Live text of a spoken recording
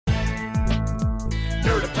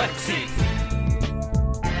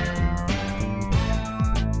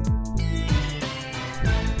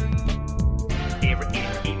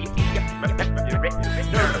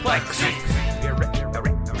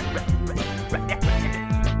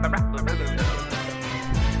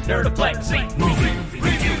Nerdoplexy Movie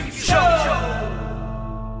Review Show!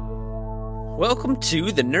 Welcome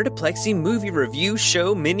to the Nerdoplexy Movie Review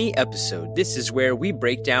Show mini episode. This is where we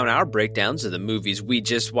break down our breakdowns of the movies we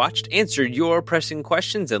just watched, answer your pressing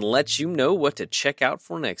questions, and let you know what to check out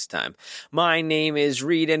for next time. My name is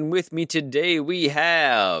Reed, and with me today we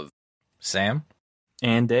have... Sam?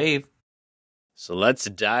 And Dave. So let's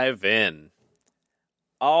dive in.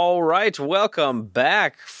 All right, welcome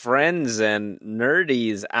back, friends and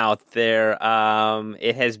nerdies out there.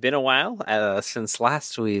 It has been a while since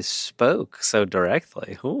last we spoke so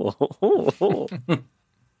directly.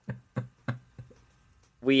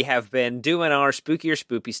 We have been doing our spooky or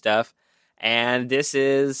spoopy stuff, and this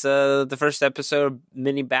is the first episode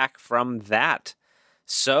mini back from that.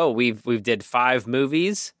 So we've did 5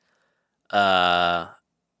 movies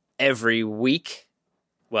every week.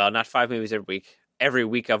 Well, not 5 movies every week. Every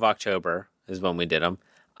week of October is when we did them.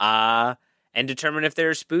 And determine if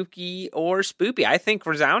they're spooky or spoopy. I think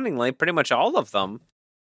resoundingly, pretty much all of them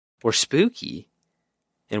were spooky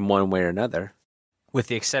in one way or another. With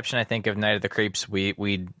the exception, I think, of Night of the Creeps,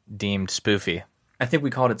 we deemed spoofy. I think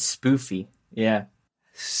we called it spoofy. Yeah.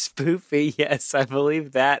 Spoofy, yes, I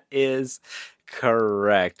believe that is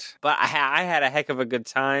correct. But I had a heck of a good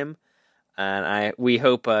time. And we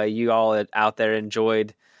hope you all out there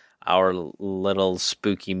enjoyed our little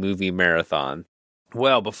spooky movie marathon.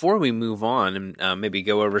 Well, before we move on and maybe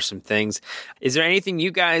go over some things, is there anything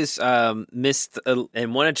you guys missed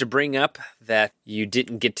and wanted to bring up that you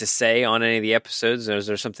didn't get to say on any of the episodes? Or is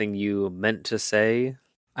there something you meant to say?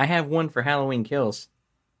 I have one for Halloween Kills.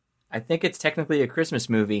 I think it's technically a Christmas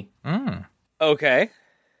movie. Okay.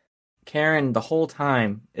 Karen, the whole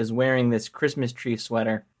time, is wearing this Christmas tree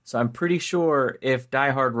sweater. So I'm pretty sure if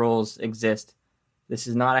Die Hard rules exist, this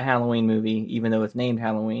is not a Halloween movie, even though it's named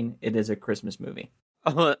Halloween. It is a Christmas movie.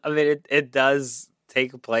 I mean, it does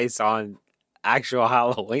take place on actual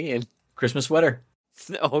Halloween. Christmas sweater.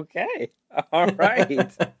 Okay. All right.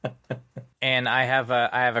 And I have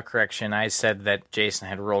a correction. I said that Jason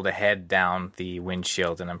had rolled a head down the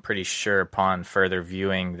windshield, and I'm pretty sure upon further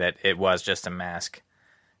viewing that it was just a mask,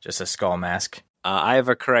 just a skull mask. I have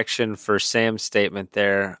a correction for Sam's statement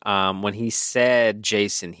there. When he said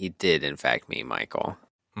Jason, he did, in fact, mean Michael.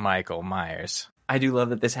 Michael Myers. I do love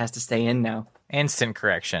that this has to stay in now. Instant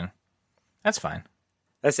correction. That's fine.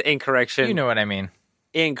 That's incorrection. You know what I mean.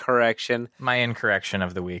 Incorrection. My incorrection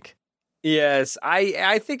of the week. Yes,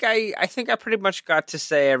 I think I pretty much got to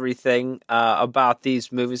say everything about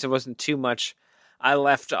these movies. There wasn't too much I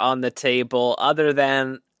left on the table, other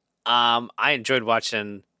than I enjoyed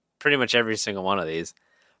watching pretty much every single one of these.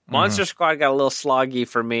 Monster Squad got a little sloggy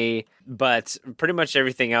for me, but pretty much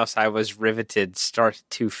everything else I was riveted start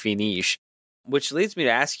to finish. Which leads me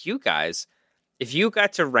to ask you guys, if you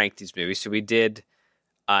got to rank these movies. So we did,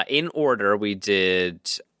 in order, we did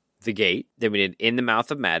The Gate, then we did In the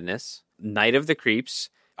Mouth of Madness, Night of the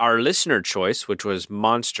Creeps, our listener choice, which was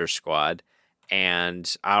Monster Squad,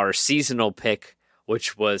 and our seasonal pick,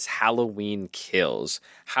 which was Halloween Kills.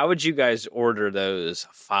 How would you guys order those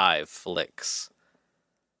 5 flicks?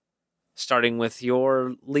 Starting with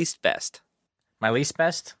your least best. My least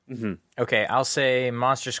best? Mm-hmm. Okay, I'll say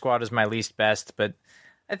Monster Squad is my least best, but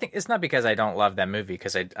I think it's not because I don't love that movie,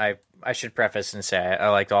 because I should preface and say I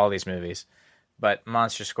liked all these movies, but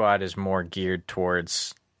Monster Squad is more geared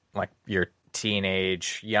towards like your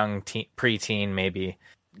teenage, young preteen maybe,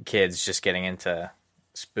 kids just getting into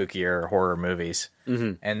spookier horror movies.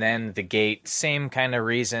 And then The Gate, same kind of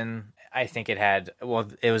reason. I think it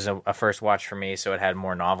was a first watch for me, so it had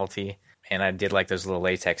more novelty, and I did like those little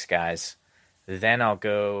latex guys. Then I'll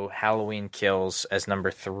go Halloween Kills as number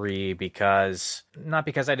 3, not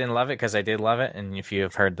because I didn't love it, because I did love it, and if you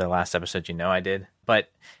have heard the last episode, you know I did, but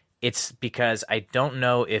it's because I don't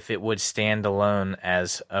know if it would stand alone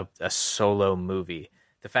as a solo movie.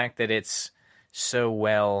 The fact that it's so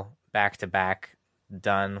well back-to-back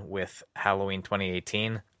done with Halloween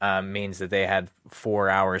 2018 means that they had 4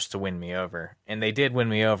 hours to win me over, and they did win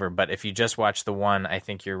me over. But if you just watch the one, I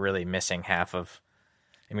think you're really missing half of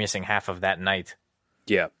that night.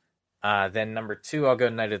 Yeah. Then number 2, I'll go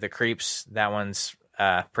Night of the Creeps. That one's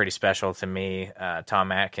pretty special to me.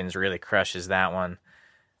 Tom Atkins really crushes that one.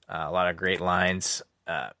 A lot of great lines.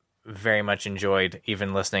 Very much enjoyed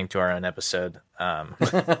even listening to our own episode.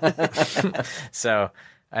 So.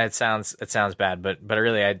 It sounds bad, but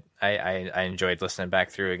really I enjoyed listening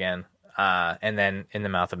back through again. And then In the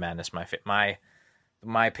Mouth of Madness,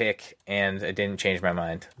 my pick, and it didn't change my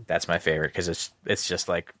mind. That's my favorite because it's just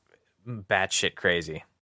like batshit crazy.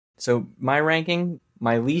 So my ranking,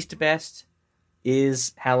 my least best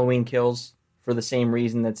is Halloween Kills for the same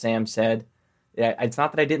reason that Sam said. Yeah, it's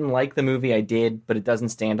not that I didn't like the movie, I did, but it doesn't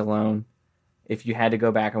stand alone. If you had to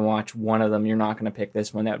go back and watch one of them, you're not going to pick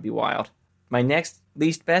this one. That would be wild. My next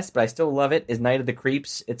least best, but I still love it, is Night of the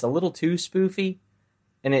Creeps. It's a little too spoofy,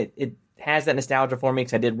 and it has that nostalgia for me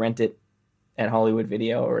because I did rent it at Hollywood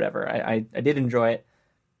Video or whatever. I did enjoy it.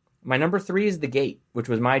 My number 3 is The Gate, which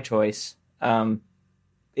was my choice. It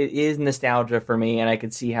is nostalgia for me, and I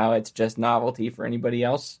could see how it's just novelty for anybody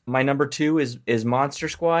else. My number 2 is Monster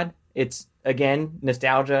Squad. It's, again,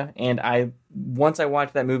 nostalgia, and once I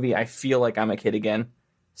watched that movie, I feel like I'm a kid again.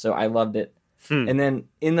 So I loved it. And then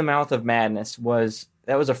In the Mouth of Madness was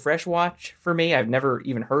a fresh watch for me. I've never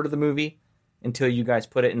even heard of the movie until you guys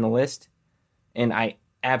put it in the list, and I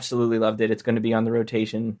absolutely loved it. It's going to be on the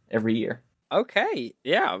rotation every year. Okay,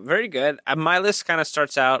 yeah, very good. My list kind of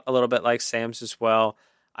starts out a little bit like Sam's as well.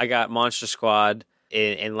 I got Monster Squad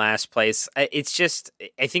in last place. It's just,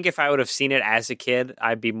 I think if I would have seen it as a kid,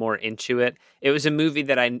 I'd be more into it. It was a movie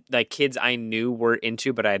that kids I knew were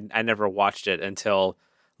into, but I never watched it until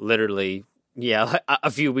literally,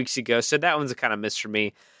 a few weeks ago. So that one's a kind of miss for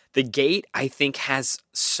me. The Gate, I think, has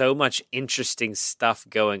so much interesting stuff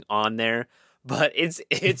going on there, but it's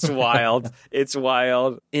wild. It's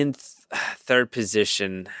wild. In third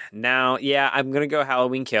position now, I'm gonna go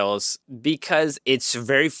Halloween Kills because it's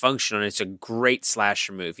very functional and it's a great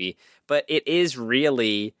slasher movie, but it is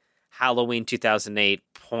really Halloween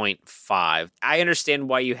 2008.5. I understand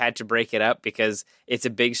why you had to break it up because it's a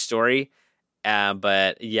big story,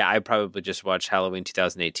 but I probably just watch Halloween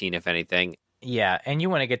 2018 if anything. Yeah, and you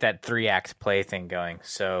want to get that 3-act play thing going.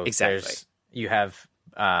 So exactly, you have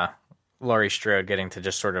Laurie Strode getting to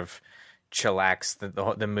just sort of chillax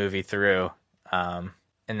the movie through, and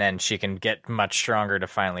then she can get much stronger to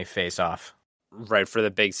finally face off. Right, for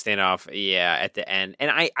the big standoff, at the end.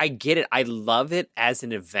 And I get it. I love it as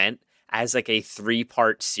an event, as like a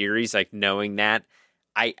 3-part series, like knowing that.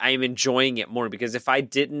 I'm enjoying it more because if I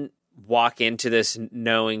didn't walk into this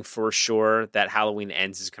knowing for sure that Halloween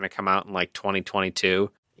Ends is going to come out in like 2022.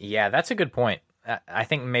 Yeah, that's a good point. I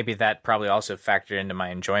think maybe that probably also factored into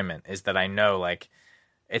my enjoyment, is that I know like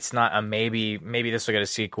it's not a maybe this will get a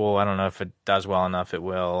sequel. I don't know if it does well enough, it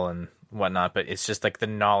will and whatnot, but it's just like the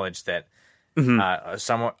knowledge that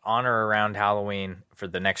somewhat on or around Halloween for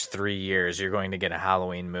the next 3 years, you're going to get a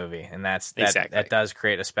Halloween movie. And that does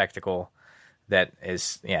create a spectacle that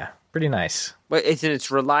is, pretty nice. But it's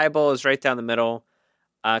reliable, it's right down the middle.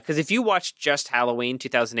 Because if you watch just Halloween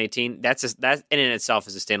 2018, that in and itself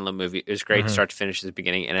is a standalone movie. It was great start to finish, the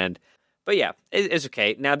beginning and end. But it's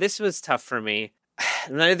okay. Now, this was tough for me.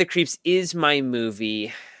 Night of the Creeps is my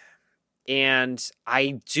movie. And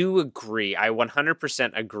I do agree. I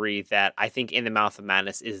 100% agree that I think In the Mouth of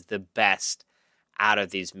Madness is the best out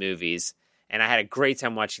of these movies. And I had a great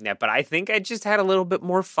time watching that. But I think I just had a little bit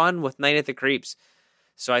more fun with Night of the Creeps.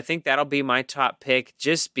 So I think that'll be my top pick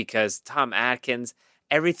just because Tom Atkins,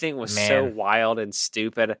 everything was so wild and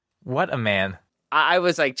stupid. What a man. I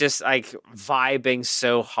was just vibing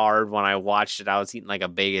so hard when I watched it. I was eating like a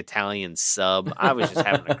big Italian sub. I was just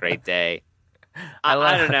having a great day.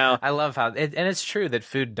 I don't know. I love how, and it's true that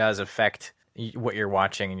food does affect what you're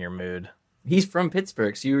watching and your mood. He's from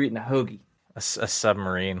Pittsburgh, so you were eating a hoagie. A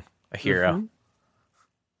submarine, a hero. Mm-hmm.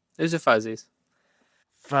 Those are Fuzzies.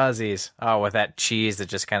 Fuzzies. Oh, with that cheese that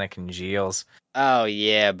just kind of congeals. Oh,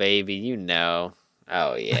 yeah, baby. You know.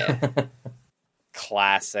 Oh, yeah.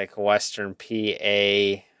 Classic Western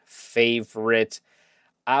PA favorite.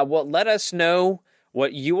 Well, let us know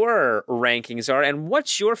what your rankings are and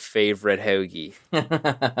what's your favorite hoagie.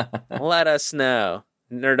 Let us know.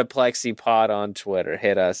 Nerdoplexy Pod on Twitter.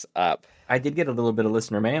 Hit us up. I did get a little bit of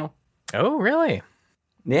listener mail. Oh, really?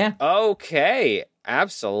 Yeah. Okay.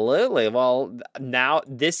 Absolutely. Well, now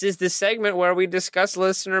this is the segment where we discuss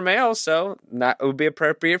listener mail, so it would be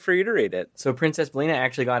appropriate for you to read it. So Princess Belina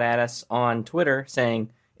actually got at us on Twitter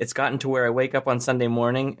saying, it's gotten to where I wake up on Sunday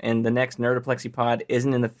morning and the next Nerdoplexy Pod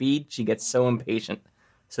isn't in the feed. She gets so impatient.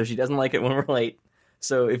 So she doesn't like it when we're late.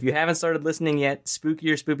 So if you haven't started listening yet,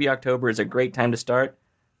 Spooky or Spoopy October is a great time to start.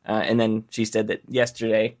 And then she said that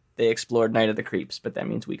yesterday they explored Night of the Creeps, but that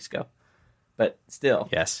means weeks ago. But still,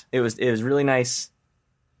 yes, it was really nice,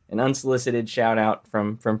 an unsolicited shout out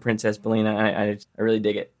from Princess Belina. I really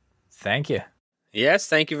dig it. Thank you. Yes,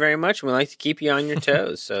 thank you very much. We like to keep you on your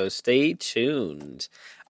toes, so stay tuned.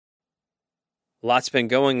 Lots been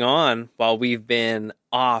going on while we've been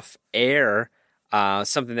off air.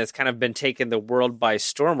 Something that's kind of been taking the world by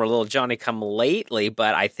storm. We're a little Johnny come lately,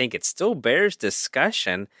 but I think it still bears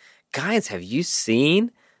discussion. Guys, have you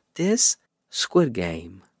seen this Squid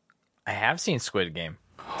Game? I have seen Squid Game.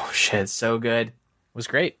 Oh shit, it's so good. It was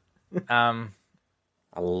great.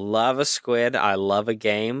 I love a squid. I love a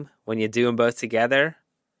game. When you do them both together,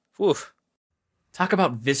 woof. Talk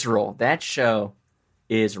about visceral. That show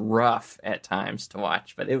is rough at times to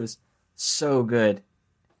watch, but it was so good.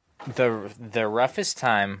 The roughest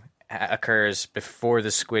time occurs before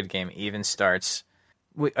the Squid Game even starts.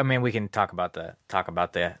 We can talk about the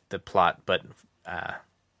plot, but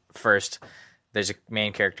first, there's a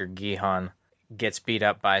main character, Gihan, gets beat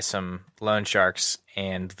up by some loan sharks,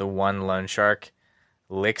 and the one loan shark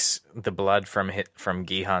licks the blood from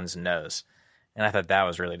Gihan's nose, and I thought that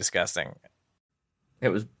was really disgusting. It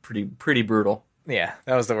was pretty brutal. Yeah,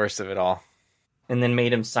 that was the worst of it all. And then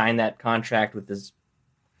made him sign that contract with his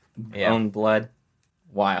own blood.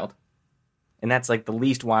 Wild. And that's like the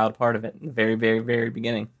least wild part of it in the very, very, very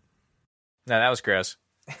beginning. No, that was gross.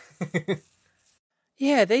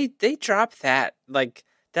 Yeah, they dropped that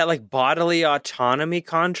bodily autonomy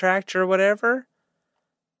contract or whatever.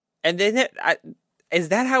 And then is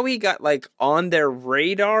that how he got like on their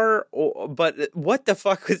radar? But what the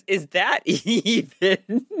fuck is that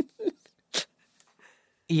even?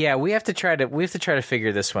 Yeah, we have to try to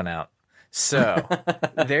figure this one out. So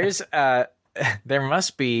there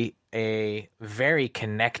must be a very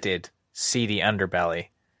connected seedy underbelly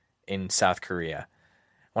in South Korea.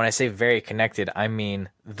 When I say very connected, I mean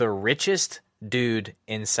the richest dude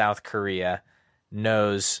in South Korea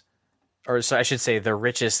knows, or so I should say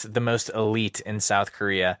the most elite in South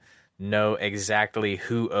Korea know exactly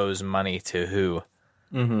who owes money to who.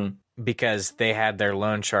 Mm-hmm. Because they had their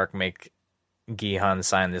loan shark make Gihan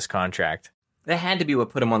sign this contract. That had to be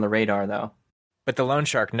what put him on the radar, though. But the loan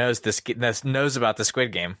shark knows about the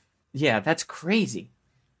Squid Game. Yeah, that's crazy.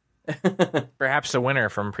 Perhaps the winner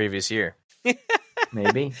from previous year.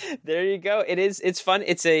 Maybe. There you go. It's fun.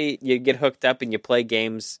 You get hooked up and you play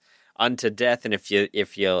games unto death, and if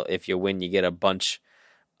you win, you get a bunch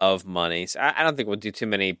of money. So I don't think we'll do too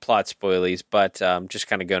many plot spoilies, but just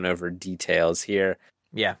kind of going over details here.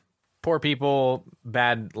 Yeah. Poor people,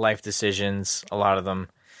 bad life decisions, a lot of them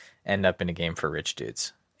end up in a game for rich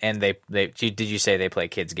dudes. And did you say they play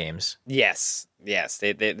kids games? Yes.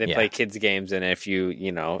 They play kids games, and if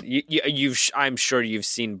I'm sure you've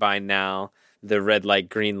seen by now the red light,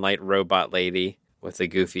 green light robot lady with the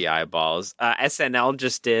goofy eyeballs. SNL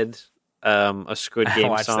just did a Squid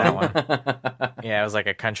Game song. That one. Yeah, it was like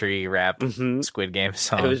a country rap Squid Game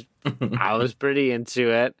song. I was pretty into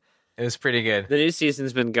it. It was pretty good. The new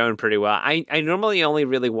season's been going pretty well. I normally only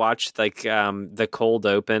really watch like the cold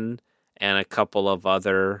open and a couple of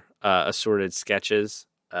other assorted sketches.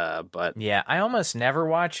 But yeah, I almost never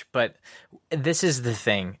watch, but this is the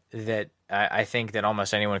thing that I think that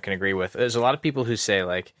almost anyone can agree with. There's a lot of people who say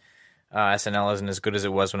like SNL isn't as good as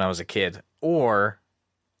it was when I was a kid, or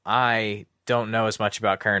I don't know as much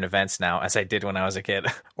about current events now as I did when I was a kid,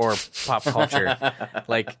 or pop culture.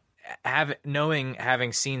 Like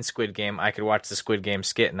having seen Squid Game, I could watch the Squid Game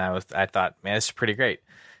skit, and I thought, man, this is pretty great.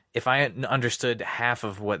 If I understood half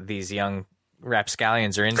of what these young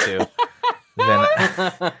rapscallions are into, then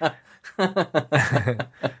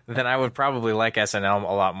I would probably like SNL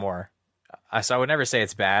a lot more. So I would never say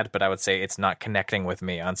it's bad, but I would say it's not connecting with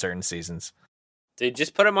me on certain seasons. Dude,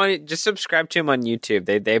 just put them on. Just subscribe to them on YouTube.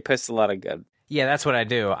 They post a lot of good. Yeah, that's what I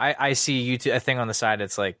do. I see YouTube, a thing on the side.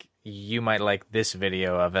 It's like, you might like this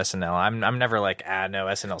video of SNL. I'm never like, no,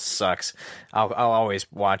 SNL sucks. I'll always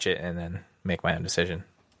watch it and then make my own decision.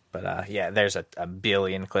 But yeah, there's a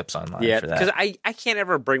billion clips online for that. Because I can't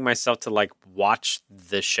ever bring myself to like watch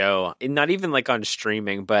the show, not even like on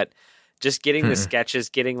streaming, but just getting the sketches,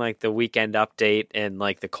 getting like the weekend update and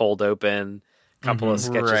like the cold open, couple of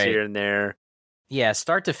sketches here and there. Yeah,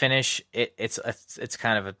 start to finish, it's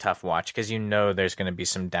kind of a tough watch because you know there's going to be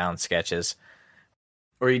some down sketches.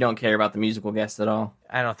 Or you don't care about the musical guests at all.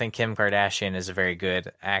 I don't think Kim Kardashian is a very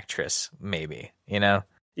good actress, maybe, you know?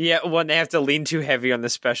 Yeah, when they have to lean too heavy on the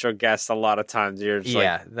special guests, a lot of times you're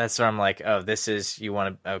just that's where I'm like, oh, this is, you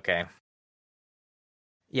want to, okay.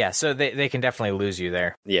 Yeah, so they can definitely lose you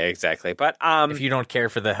there. Yeah, exactly. But if you don't care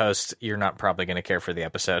for the host, you're not probably going to care for the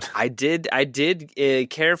episode. I did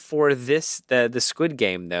care for the Squid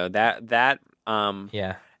Game though.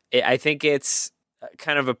 I think it's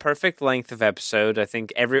kind of a perfect length of episode. I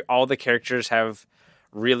think all the characters have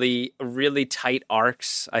really, really tight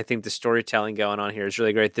arcs. I think the storytelling going on here is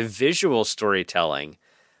really great. The visual storytelling,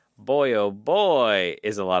 boy, oh boy,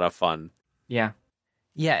 is a lot of fun. Yeah.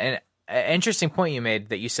 Yeah, and an interesting point you made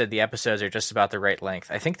that you said the episodes are just about the right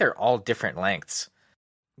length. I think they're all different lengths.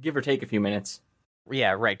 Give or take a few minutes.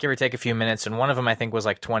 Yeah, right. Give or take a few minutes. And one of them I think was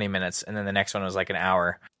like 20 minutes. And then the next one was like an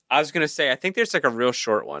hour. I was going to say, I think there's like a real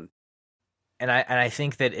short one. And I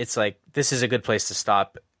think that it's like, this is a good place to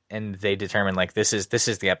stop and they determine like this is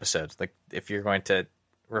the episode. Like if you're going to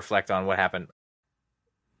reflect on what happened,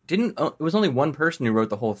 It was only one person who wrote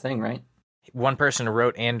the whole thing, right? one person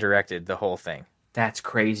wrote and directed the whole thing. That's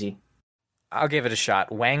crazy. I'll give it a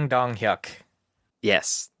shot. Wang Dong-hyuk.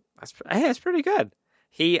 Yes, that's pretty good.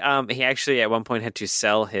 He actually at one point had to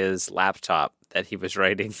sell his laptop that he was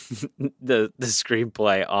writing the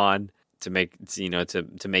screenplay on to make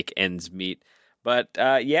to make ends meet. But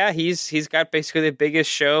yeah, he's got basically the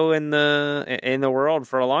biggest show in the world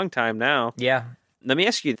for a long time now. Yeah. Let me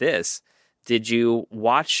ask you this: did you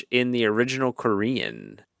watch in the original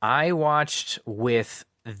Korean? I watched with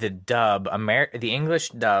the dub, the English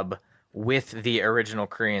dub with the original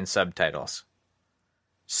Korean subtitles.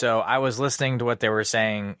 So I was listening to what they were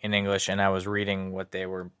saying in English, and I was reading what they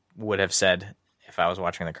would have said if I was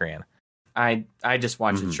watching the Korean. I just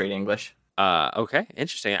watched it straight English. Okay,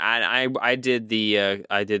 interesting. I did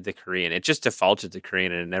the Korean. It just defaulted to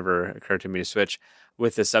Korean, and it never occurred to me to switch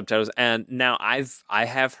with the subtitles. And now I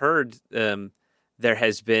have heard there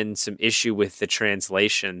has been some issue with the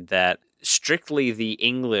translation, that strictly the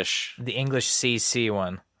English CC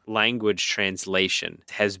one language translation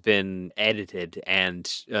has been edited and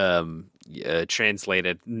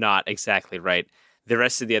translated not exactly right. The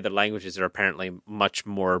rest of the other languages are apparently much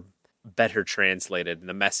more better translated, and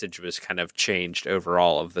the message was kind of changed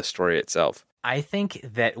overall of the story itself. I think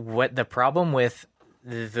that what the problem with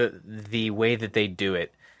the way that they do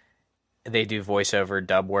it, they do voiceover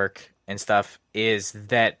dub work and stuff, is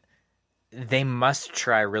that they must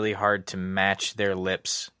try really hard to match their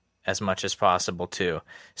lips as much as possible too.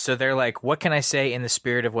 So they're like, what can I say in the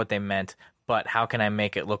spirit of what they meant, but how can I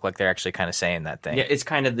make it look like they're actually kind of saying that thing? Yeah, it's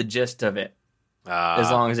kind of the gist of it.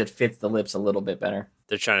 As long as it fits the lips a little bit better.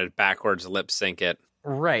 They're trying to backwards lip sync it.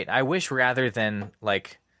 Right. I wish rather than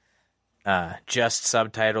like just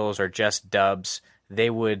subtitles or just dubs, they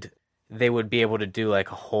would be able to do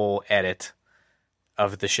like a whole edit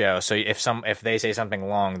of the show. So if they say something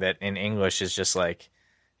long that in English is just like,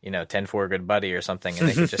 10-4 good buddy or something, and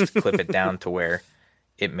they could just clip it down to where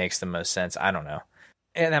it makes the most sense. I don't know.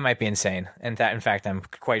 And that might be insane. And that, in fact, I'm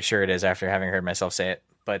quite sure it is after having heard myself say it.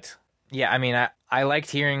 But yeah, I mean, I liked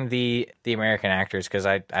hearing the American actors because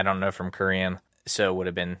I don't know from Korean, so it would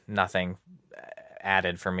have been nothing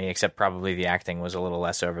added for me, except probably the acting was a little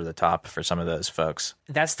less over the top for some of those folks.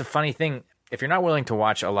 That's the funny thing. If you're not willing to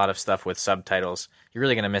watch a lot of stuff with subtitles, you're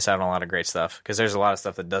really going to miss out on a lot of great stuff, because there's a lot of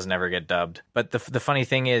stuff that does never get dubbed. But the funny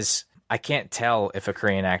thing is, I can't tell if a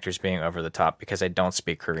Korean actor's being over the top because I don't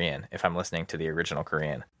speak Korean if I'm listening to the original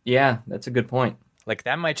Korean. Yeah, that's a good point. Like,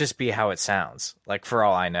 that might just be how it sounds, like, for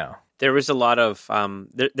all I know. There was a lot of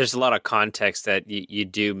there's a lot of context that you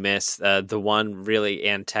do miss. The one really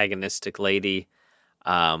antagonistic lady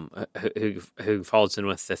who falls in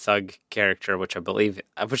with the thug character, which I believe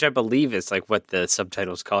is like what the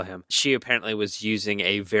subtitles call him. She apparently was using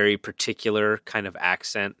a very particular kind of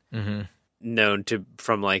accent, known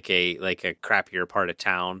from like a crappier part of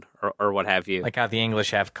town or what have you. Like how the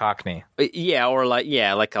English have Cockney. Yeah, or like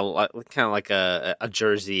kind of like a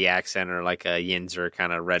Jersey accent, or like a Yinzer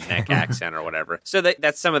kind of redneck accent or whatever. So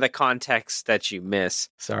that's some of the context that you miss.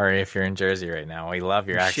 Sorry if you're in Jersey right now. We love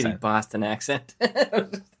your accent. Shitty Boston accent.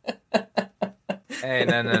 Hey,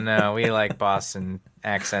 no. We like Boston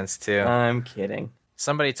accents too. I'm kidding.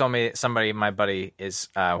 Somebody told me, my buddy is,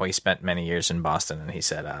 he spent many years in Boston, and he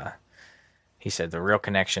said the real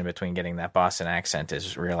connection between getting that Boston accent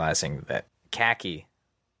is realizing that khaki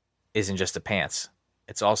isn't just a pants.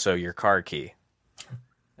 It's also your car key.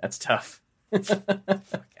 That's tough. Fuck out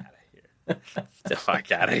of here. The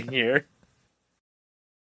fuck out of here.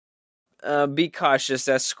 Be cautious.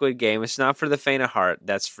 That's Squid Game. It's not for the faint of heart,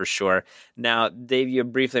 that's for sure. Now, Dave, you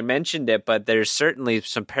briefly mentioned it, but there's certainly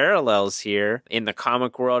some parallels here in the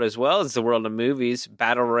comic world as well as the world of movies.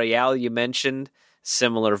 Battle Royale, you mentioned.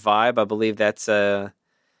 Similar vibe. I believe that's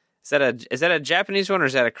is that a Japanese one or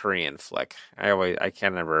is that a Korean flick? I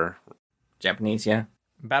can't remember. Japanese, yeah.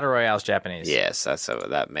 Battle Royale's Japanese. Yes,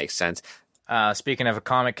 that makes sense. Speaking of a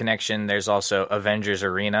comic connection, there's also Avengers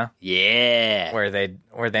Arena. Yeah, where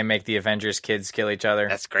they make the Avengers kids kill each other.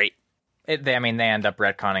 That's great. They end up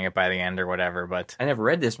retconning it by the end or whatever. But I never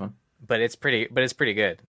read this one. But it's pretty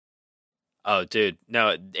good. Oh, dude,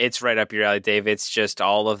 no, it's right up your alley, Dave. It's just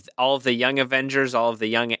all of the young Avengers,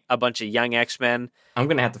 a bunch of young X-Men. I'm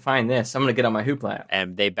gonna have to find this. I'm gonna get on my Hoopla,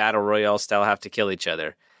 and they battle royale style have to kill each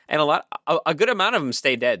other, and a good amount of them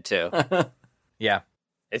stay dead too. Yeah,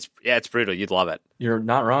 it's brutal. You'd love it. You're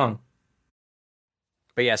not wrong.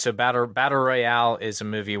 But yeah, so Battle Royale is a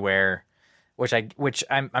movie which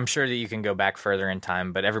I'm sure that you can go back further in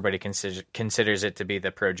time, but everybody considers it to be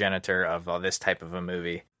the progenitor of this type of a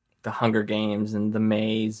movie. the Hunger Games and the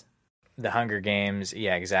Maze. The Hunger Games,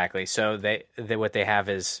 yeah, exactly. So they what they have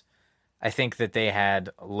is, I think that they had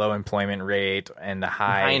low employment rate and a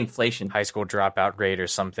High inflation. high school dropout rate or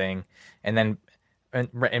something, and then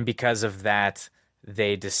and because of that,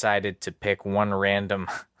 they decided to pick one random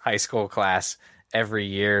high school class every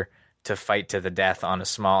year to fight to the death on a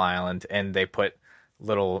small island, and they put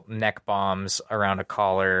little neck bombs around a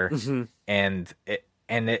collar, and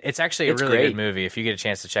it's actually a really good movie. If you get a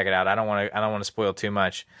chance to check it out, I don't want to spoil too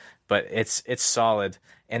much, but it's solid.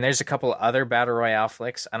 And there's a couple other battle royale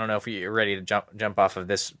flicks. I don't know if you're ready to jump off of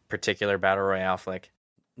this particular battle royale flick.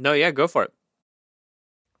 No, yeah, go for it.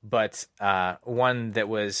 But one that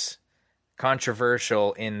was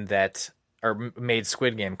controversial in that, or made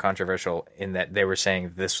Squid Game controversial in that they were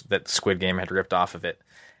saying that Squid Game had ripped off of it.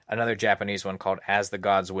 Another Japanese one called As the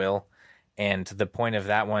Gods Will, and the point of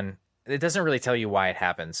that one, it doesn't really tell you why it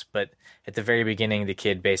happens, but at the very beginning, the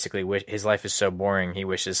kid basically his life is so boring, he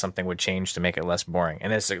wishes something would change to make it less boring.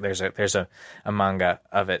 And there's a manga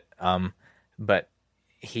of it, but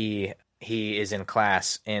he is in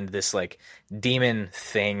class, and this like demon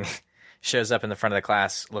thing shows up in the front of the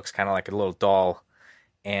class, looks kind of like a little doll,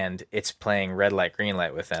 and it's playing red light, green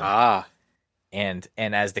light with them. And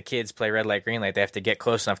as the kids play red light, green light, they have to get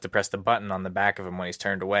close enough to press the button on the back of him when he's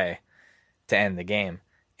turned away to end the game.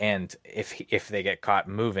 And if they get caught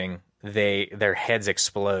moving, their heads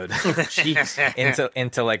explode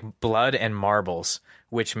into like blood and marbles,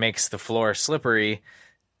 which makes the floor slippery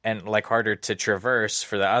and like harder to traverse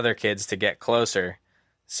for the other kids to get closer.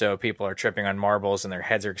 So people are tripping on marbles and their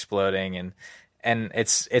heads are exploding, and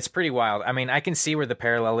it's pretty wild. I mean, I can see where the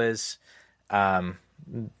parallel is.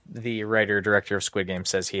 The writer-director of Squid Game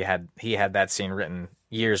says he had that scene written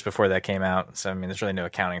years before that came out. So I mean, there's really no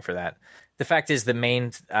accounting for that. The fact is, the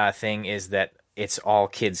main thing is that it's all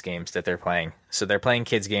kids games that they're playing. So they're playing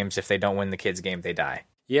kids games. If they don't win the kids game, they die.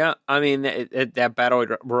 Yeah, I mean that battle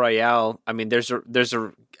royale. I mean, there's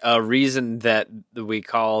a reason that we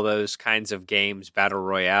call those kinds of games battle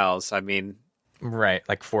royales. I mean, right,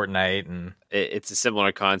 like Fortnite, and it's a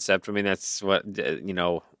similar concept. I mean, that's what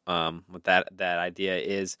what that idea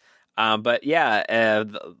is. But yeah,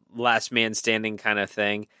 the last man standing kind of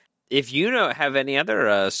thing. If you don't have any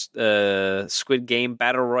other Squid Game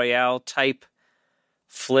battle royale type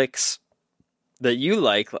flicks that you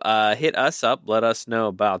like, hit us up. Let us know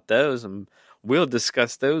about those, and we'll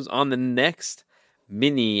discuss those on the next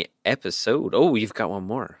mini episode. Oh, you've got one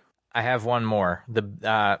more. I have one more.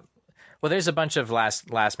 There's a bunch of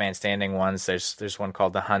last man standing ones. There's one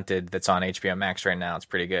called The Hunted that's on HBO Max right now. It's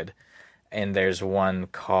pretty good. And there's one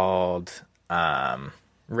called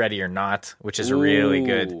Ready or Not, which is really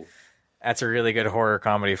good. That's a really good horror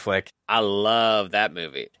comedy flick. I love that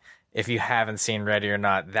movie. If you haven't seen Ready or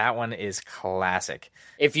Not, that one is classic.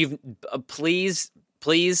 If you've please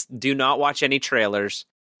do not watch any trailers.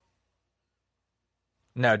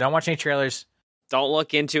 No, don't watch any trailers. Don't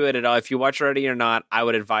look into it at all. If you watch Ready or Not, I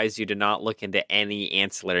would advise you to not look into any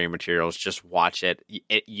ancillary materials. Just watch it.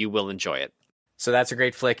 You will enjoy it. So that's a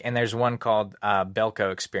great flick. And there's one called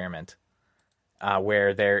Belko Experiment,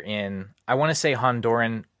 where they're in, I want to say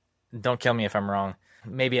Honduran. Don't kill me if I'm wrong.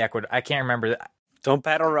 Maybe Ecuador. I can't remember. Don't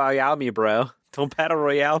battle royale me, bro. Don't battle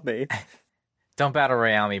royale me. Don't battle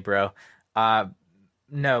royale me, bro.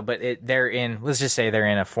 No, but they're in, let's just say they're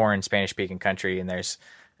in a foreign Spanish-speaking country, and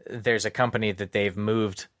there's a company that they've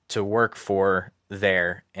moved to work for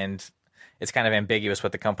there, and it's kind of ambiguous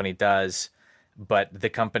what the company does, but the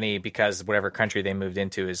company, because whatever country they moved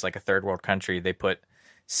into is like a third world country, they put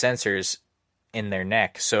sensors in their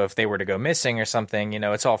neck, so if they were to go missing or something,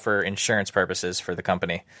 it's all for insurance purposes for the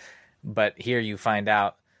company. But here you find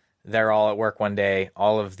out they're all at work one day,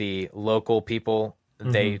 all of the local people,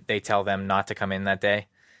 they tell them not to come in that day.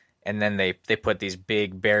 And then they put these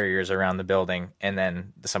big barriers around the building, and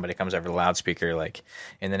then somebody comes over the loudspeaker, like,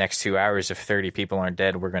 in the next 2 hours, if 30 people aren't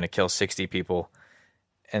dead, we're going to kill 60 people.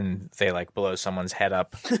 And they like blow someone's head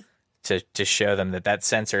up to show them that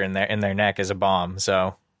sensor in their neck is a bomb.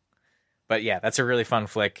 So, but yeah, that's a really fun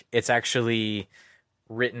flick. It's actually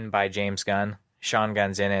written by James Gunn. Sean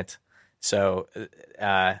Gunn's in it. So,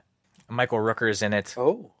 Michael Rooker's in it.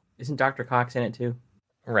 Oh, isn't Dr. Cox in it too?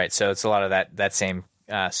 Right. So it's a lot of that same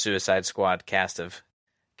Suicide Squad cast of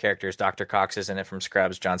characters. Dr. Cox is in it from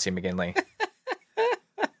Scrubs. John C. McGinley.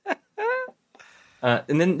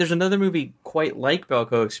 And then there's another movie quite like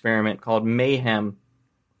Belko Experiment called Mayhem.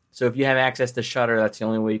 So if you have access to Shudder, that's the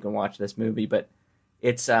only way you can watch this movie. But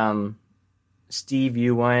it's Steve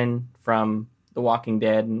Ewan from The Walking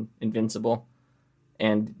Dead and Invincible.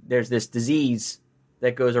 And there's this disease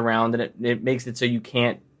that goes around, and it makes it so you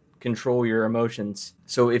can't control your emotions.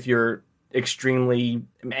 So if you're extremely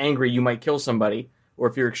angry, you might kill somebody. Or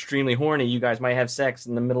if you're extremely horny, you guys might have sex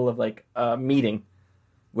in the middle of like a meeting,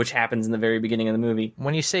 which happens in the very beginning of the movie.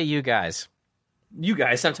 When you say you guys,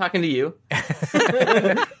 I'm talking to you.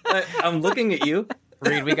 I'm looking at you.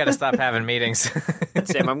 Reed, we got to stop having meetings.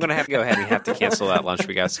 Sam, I'm going to have to go ahead and have to cancel that lunch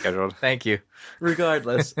we got scheduled. Thank you.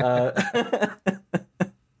 Regardless. But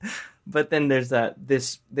then there's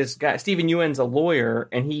this guy, Steven Yeun's a lawyer,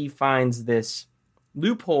 and he finds this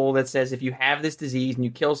loophole that says if you have this disease and you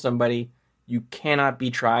kill somebody, you cannot be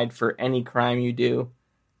tried for any crime you do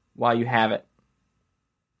while you have it.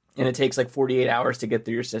 And it takes like 48 hours to get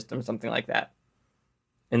through your system, something like that.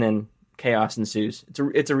 And then chaos ensues.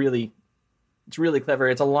 It's really clever.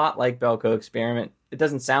 It's a lot like Belko Experiment. It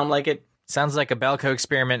doesn't sound like it. Sounds like a Belko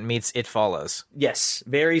Experiment meets It Follows. Yes,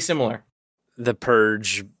 very similar. The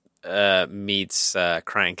Purge meets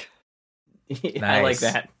Crank. I like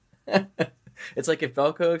that. It's like if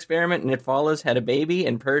Belko Experiment and It Follows had a baby,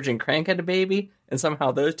 and Purge and Crank had a baby, and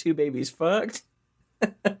somehow those two babies fucked.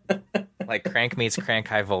 Like Crank meets Crank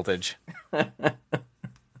High Voltage.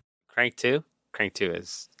 Crank 2? Crank 2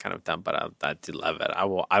 is kind of dumb, but I do love it.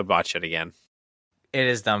 I'd watch it again. It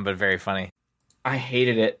is dumb, but very funny. I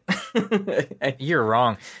hated it. You're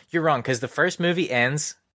wrong. You're wrong, because the first movie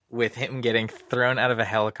ends with him getting thrown out of a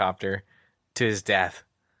helicopter to his death.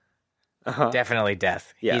 Definitely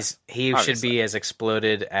death. Yeah, he obviously should be as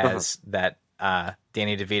exploded as that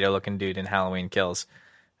Danny DeVito looking dude in Halloween Kills.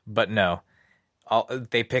 But no.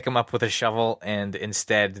 They pick him up with a shovel, and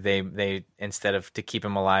instead they instead of to keep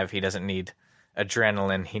him alive, he doesn't need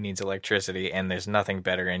adrenaline, he needs electricity, and there's nothing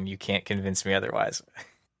better, and you can't convince me otherwise.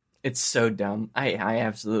 It's so dumb. I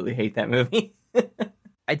absolutely hate that movie.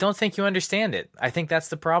 I don't think you understand it. I think that's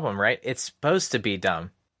the problem, right? It's supposed to be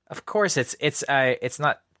dumb. Of course, it's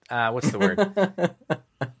not. What's the word?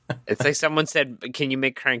 It's like someone said, "Can you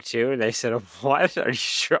make Crank 2?" And they said, "What? Are you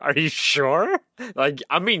sure? Are you sure?" Like,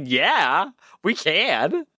 I mean, yeah, we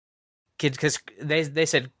can. Because they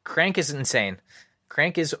said Crank is insane.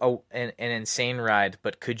 Crank is an insane ride,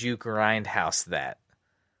 but could you grindhouse that?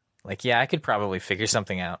 Like, yeah, I could probably figure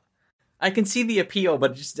something out. I can see the appeal,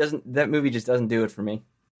 but it just doesn't. That movie just doesn't do it for me.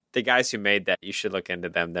 The guys who made that, you should look into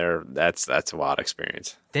them. That's a wild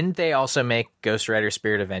experience. Didn't they also make Ghost Rider: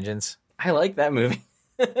 Spirit of Vengeance? I like that movie.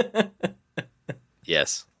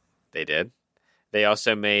 Yes, they did. They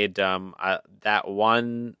also made that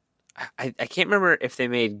one. I can't remember if they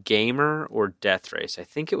made Gamer or Death Race. I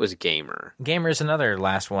think it was Gamer. Gamer's another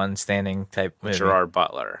last one standing type movie. Gerard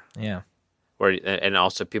Butler. Yeah. And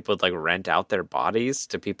also people would like rent out their bodies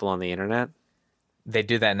to people on the internet. They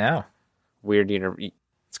do that now. Weird,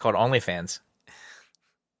 It's called OnlyFans.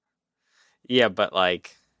 Yeah, but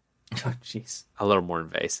like, Oh, jeez. a little more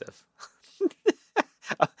invasive.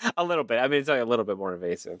 A little bit. I mean, it's like a little bit more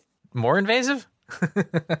invasive. More invasive?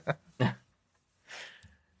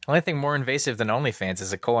 Only thing more invasive than OnlyFans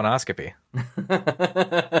is a colonoscopy.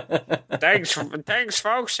 Thanks,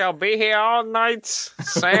 folks. I'll be here all night.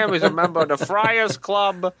 Sam is a member of the Friars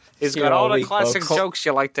Club. He's Here got all all the week, classic folks. jokes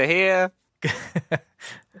you like to hear.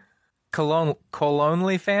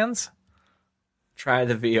 Colonly fans? Try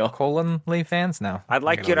the veal. Colonly fans? No. I'd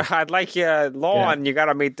like your lawn. You got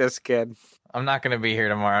to meet this kid. I'm not going to be here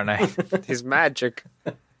tomorrow night. He's magic.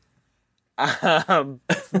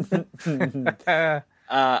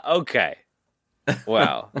 Okay.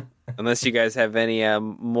 Well, unless you guys have any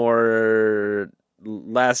more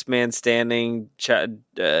last man standing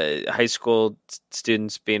high school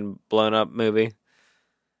students being blown up movie.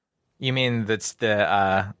 You mean that's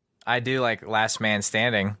the I do like Last Man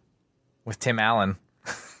Standing with Tim Allen.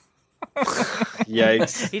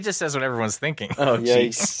 Yikes. He just says what everyone's thinking. Oh,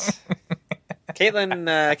 jeez. Yikes.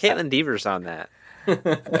 Caitlin Deaver's on that.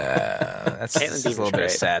 That's Caitlin just a little Deaver's bit of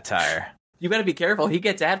great. satire. You got to be careful. He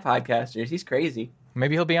gets ad podcasters. He's crazy.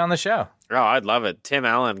 Maybe he'll be on the show. Oh, I'd love it. Tim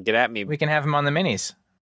Allen, get at me. We can have him on the minis.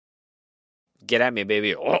 Get at me,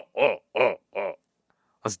 baby. Oh.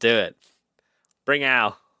 Let's do it. Bring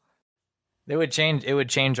Al. It would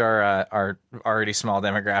change our already small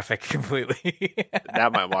demographic completely.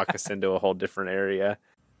 That might walk us into a whole different area.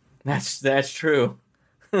 That's true.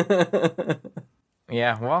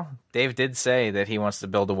 Yeah, well, Dave did say that he wants to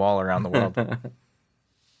build a wall around the world.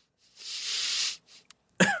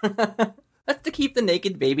 That's to keep the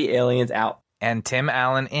naked baby aliens out. And Tim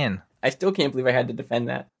Allen in. I still can't believe I had to defend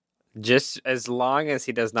that. Just as long as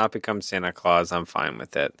he does not become Santa Claus, I'm fine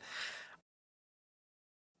with it.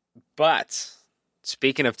 But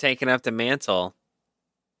speaking of taking up the mantle,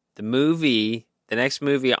 the next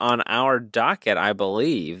movie on our docket, I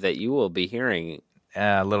believe that you will be hearing.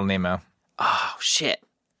 Little Nemo. Oh shit!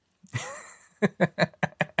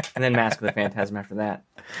 And then Mask of the Phantasm after that.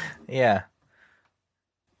 Yeah.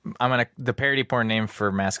 The parody porn name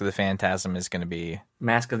for Mask of the Phantasm is gonna be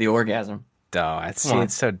Mask of the Orgasm.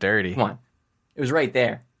 it's so dirty. Come on. It was right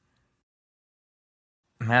there.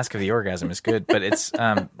 Mask of the Orgasm is good, but it's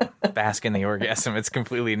Bask in the Orgasm. It's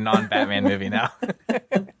completely non-Batman movie now.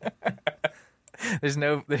 There's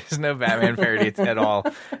no Batman parody at all.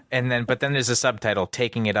 But then there's a subtitle,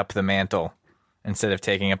 Taking It Up the Mantle, instead of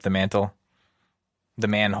Taking Up the Mantle. The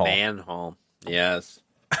Manhole. Manhole. Yes.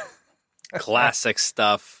 Classic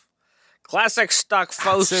stuff. Classic stuff,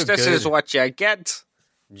 folks. So this good. is what you get.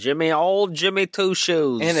 Old Jimmy Two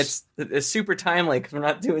Shoes. And it's super timely because we're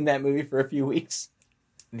not doing that movie for a few weeks.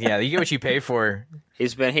 Yeah, you get what you pay for.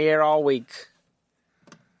 He's been here all week.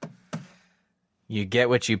 You get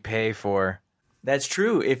what you pay for. That's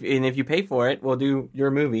true. If you pay for it, we'll do your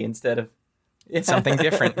movie instead of Something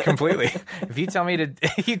different completely. If you tell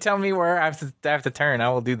me where I have to turn, I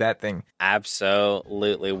will do that thing.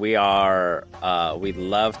 Absolutely. We'd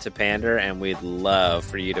love to pander, and we'd love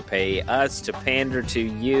for you to pay us to pander to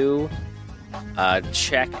you.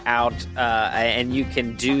 Check out, and you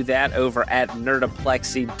can do that over at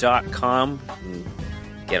nerdoplexy.com.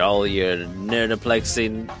 Get all your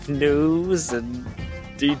Nerdoplexy news and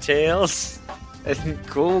details and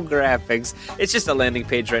cool graphics. It's just a landing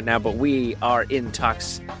page right now, but we are in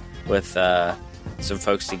talks with some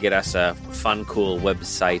folks to get us a fun, cool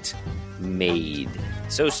website made.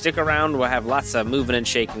 So stick around. We'll have lots of moving and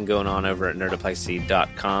shaking going on over at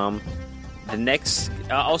nerdoplexy.com. The next,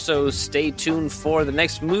 also stay tuned for the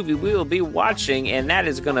next movie we will be watching, and that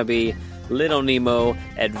is going to be Little Nemo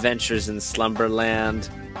Adventures in Slumberland.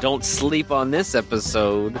 Don't sleep on this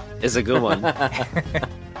episode. Is a good one.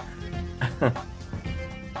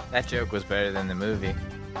 That joke was better than the movie.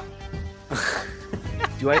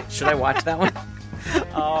 Should I watch that one?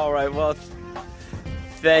 All right. Well,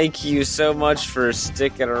 thank you so much for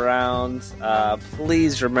sticking around.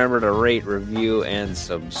 Please remember to rate, review, and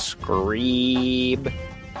subscribe.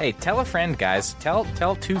 Hey, tell a friend, guys. Tell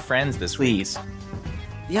 2 friends this week. Please.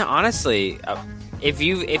 Yeah, honestly, if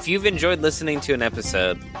you've enjoyed listening to an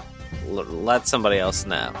episode, let somebody else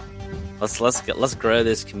know. Let's grow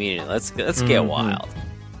this community. Let's get wild,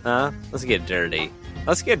 huh? Let's get dirty.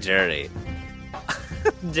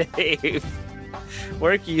 Dave,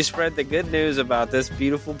 where can you spread the good news about this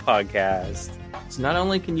beautiful podcast? So not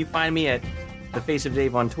only can you find me at The Face of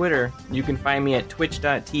Dave on Twitter, you can find me at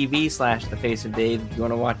twitch.tv/TheFaceOfDave if you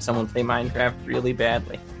want to watch someone play Minecraft really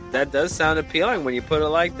badly. That does sound appealing when you put it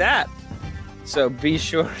like that. So be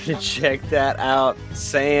sure to check that out.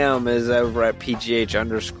 Sam is over at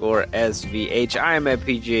PGH_SVH. I'm at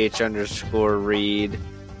PGH_Reed.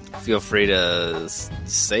 Feel free to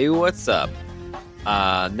say what's up.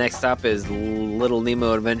 Next up is Little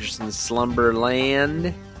Nemo Adventures in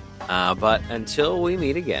Slumberland. But until we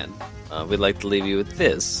meet again, we'd like to leave you with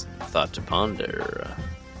this thought to ponder.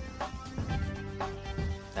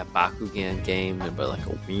 That Bakugan game, but like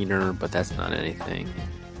a wiener, but that's not anything.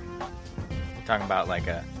 You're talking about like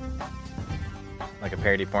a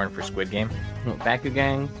parody porn for Squid Game.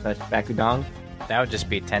 Bakugan, such Bakudong. That would just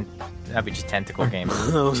be that'd be just Tentacle Game.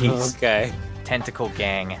 Jeez. Okay. Tentacle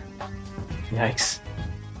Gang Yikes.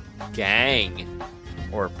 Gang.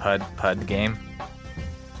 or Pud Game.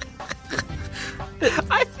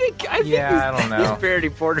 I think I don't know. These parody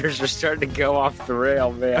porters are starting to go off the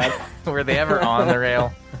rail, man. Were they ever on the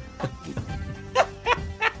rail?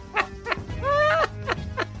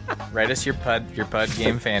 Write us your Pud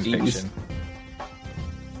Game fan fiction.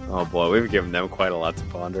 Oh boy, we've given them quite a lot to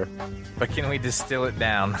ponder. But can we distill it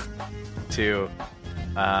down to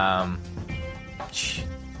I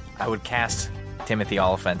would cast Timothy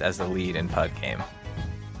Oliphant as the lead in Pud Game.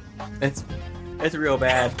 It's real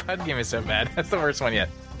bad. Pud Game is so bad. That's the worst one yet.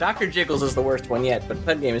 Dr. Jiggles is the worst one yet, but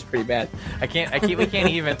Pud Game is pretty bad. We can't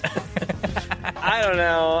even. I don't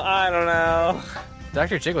know.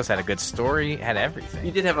 Dr. Jiggles had a good story, had everything.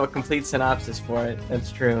 You did have a complete synopsis for it.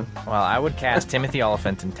 That's true. Well, I would cast Timothy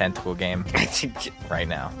Oliphant in Tentacle Game right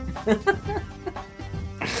now.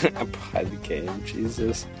 A Pud Game,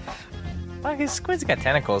 Jesus. Well, his squid's got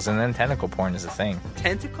tentacles, and then tentacle porn is a thing.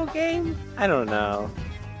 Tentacle Game? I don't know.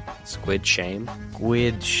 Squid Shame?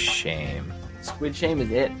 Squid Shame. Squid Shame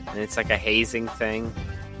is it. And it's like a hazing thing.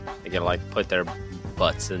 They gotta like put their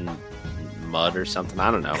butts in mud or something.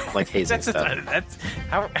 I don't know. Like hazing stuff. That's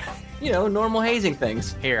how. You know, normal hazing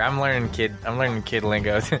things. Here, I'm learning kid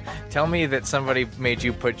lingo. Tell me that somebody made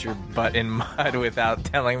you put your butt in mud without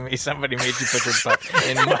telling me somebody made you put your butt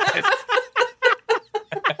in mud.